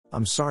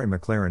I'm sorry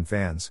McLaren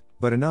fans,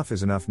 but enough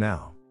is enough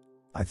now.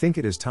 I think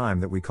it is time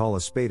that we call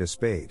a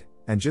spade,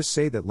 and just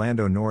say that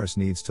Lando Norris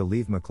needs to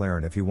leave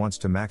McLaren if he wants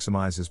to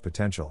maximize his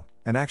potential,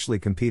 and actually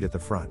compete at the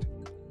front.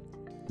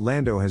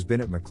 Lando has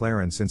been at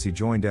McLaren since he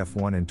joined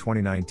F1 in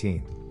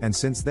 2019, and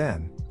since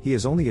then, he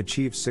has only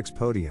achieved 6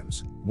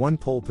 podiums, 1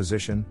 pole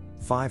position,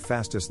 5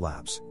 fastest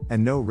laps,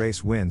 and no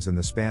race wins in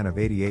the span of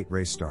 88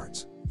 race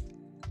starts.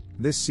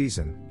 This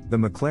season, the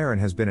McLaren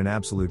has been an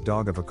absolute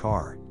dog of a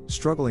car,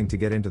 struggling to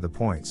get into the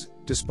points,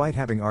 despite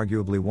having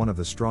arguably one of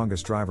the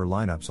strongest driver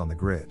lineups on the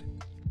grid.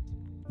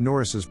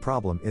 Norris's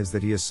problem is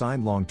that he is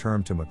signed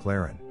long-term to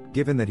McLaren,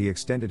 given that he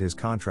extended his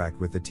contract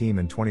with the team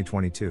in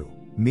 2022,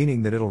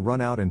 meaning that it'll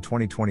run out in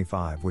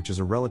 2025, which is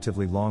a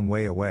relatively long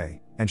way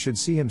away, and should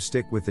see him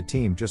stick with the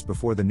team just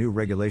before the new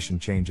regulation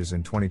changes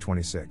in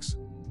 2026.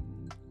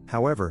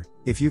 However,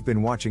 if you've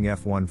been watching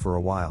F1 for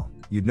a while,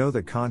 you'd know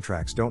that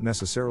contracts don't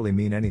necessarily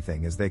mean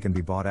anything as they can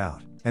be bought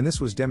out, and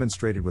this was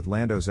demonstrated with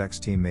Lando's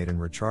ex-teammate in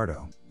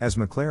Ricciardo, as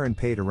McLaren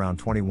paid around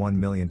 $21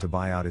 million to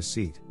buy out his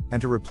seat,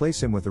 and to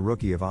replace him with the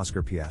rookie of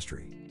Oscar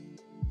Piastri.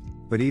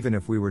 But even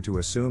if we were to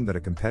assume that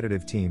a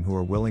competitive team who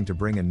are willing to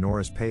bring in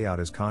Norris pay out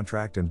his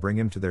contract and bring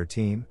him to their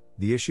team,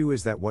 the issue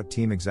is that what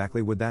team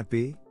exactly would that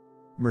be?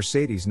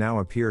 Mercedes now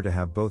appear to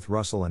have both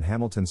Russell and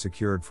Hamilton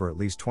secured for at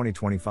least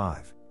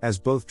 2025, as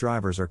both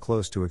drivers are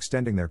close to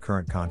extending their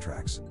current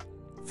contracts.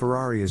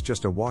 Ferrari is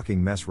just a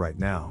walking mess right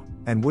now,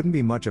 and wouldn't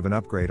be much of an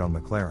upgrade on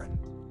McLaren.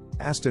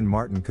 Aston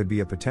Martin could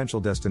be a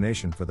potential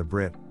destination for the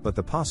Brit, but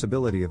the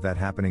possibility of that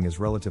happening is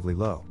relatively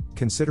low,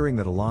 considering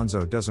that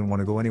Alonso doesn't want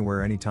to go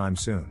anywhere anytime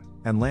soon,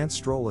 and Lance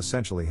Stroll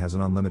essentially has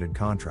an unlimited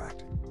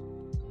contract.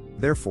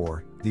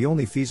 Therefore, the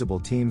only feasible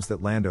teams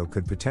that Lando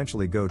could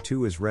potentially go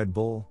to is Red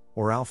Bull,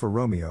 or Alfa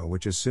Romeo,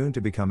 which is soon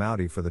to become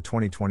Audi for the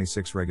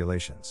 2026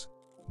 regulations.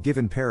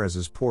 Given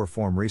Perez's poor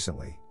form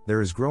recently,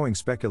 there is growing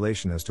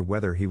speculation as to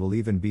whether he will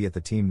even be at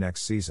the team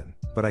next season,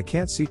 but I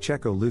can't see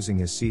Checo losing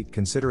his seat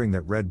considering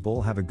that Red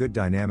Bull have a good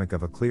dynamic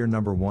of a clear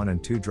number 1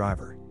 and 2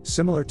 driver,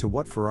 similar to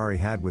what Ferrari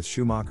had with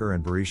Schumacher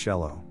and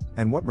Barrichello,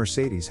 and what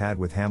Mercedes had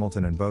with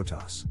Hamilton and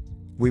Bottas.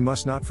 We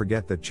must not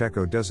forget that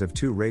Checo does have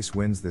 2 race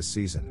wins this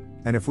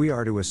season, and if we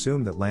are to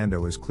assume that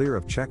Lando is clear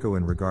of Checo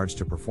in regards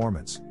to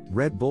performance,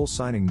 Red Bull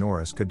signing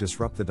Norris could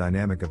disrupt the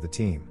dynamic of the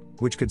team,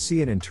 which could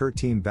see an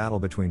inter-team battle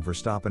between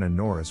Verstappen and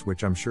Norris,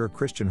 which I'm sure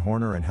Christian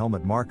Horner and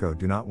Helmut Marko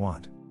do not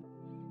want.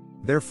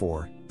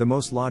 Therefore, the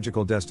most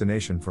logical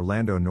destination for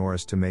Lando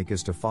Norris to make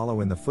is to follow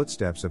in the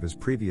footsteps of his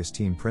previous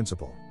team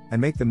principal, and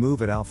make the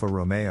move at Alfa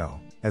Romeo,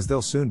 as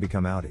they'll soon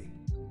become Audi.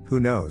 Who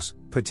knows,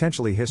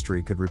 potentially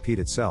history could repeat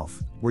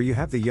itself, where you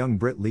have the young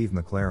Brit leave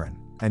McLaren,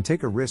 and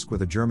take a risk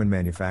with a German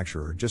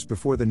manufacturer just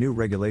before the new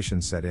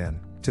regulations set in,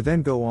 to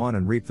then go on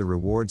and reap the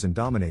rewards and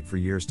dominate for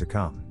years to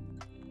come.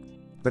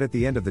 But at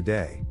the end of the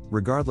day,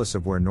 regardless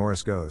of where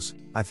Norris goes,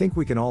 I think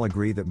we can all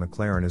agree that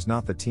McLaren is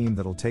not the team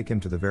that'll take him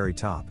to the very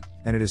top,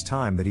 and it is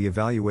time that he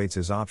evaluates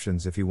his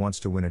options if he wants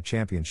to win a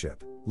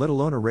championship, let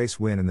alone a race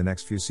win in the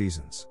next few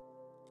seasons.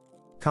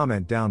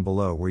 Comment down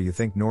below where you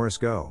think Norris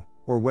go,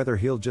 or whether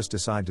he'll just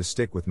decide to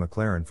stick with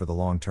McLaren for the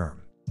long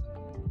term.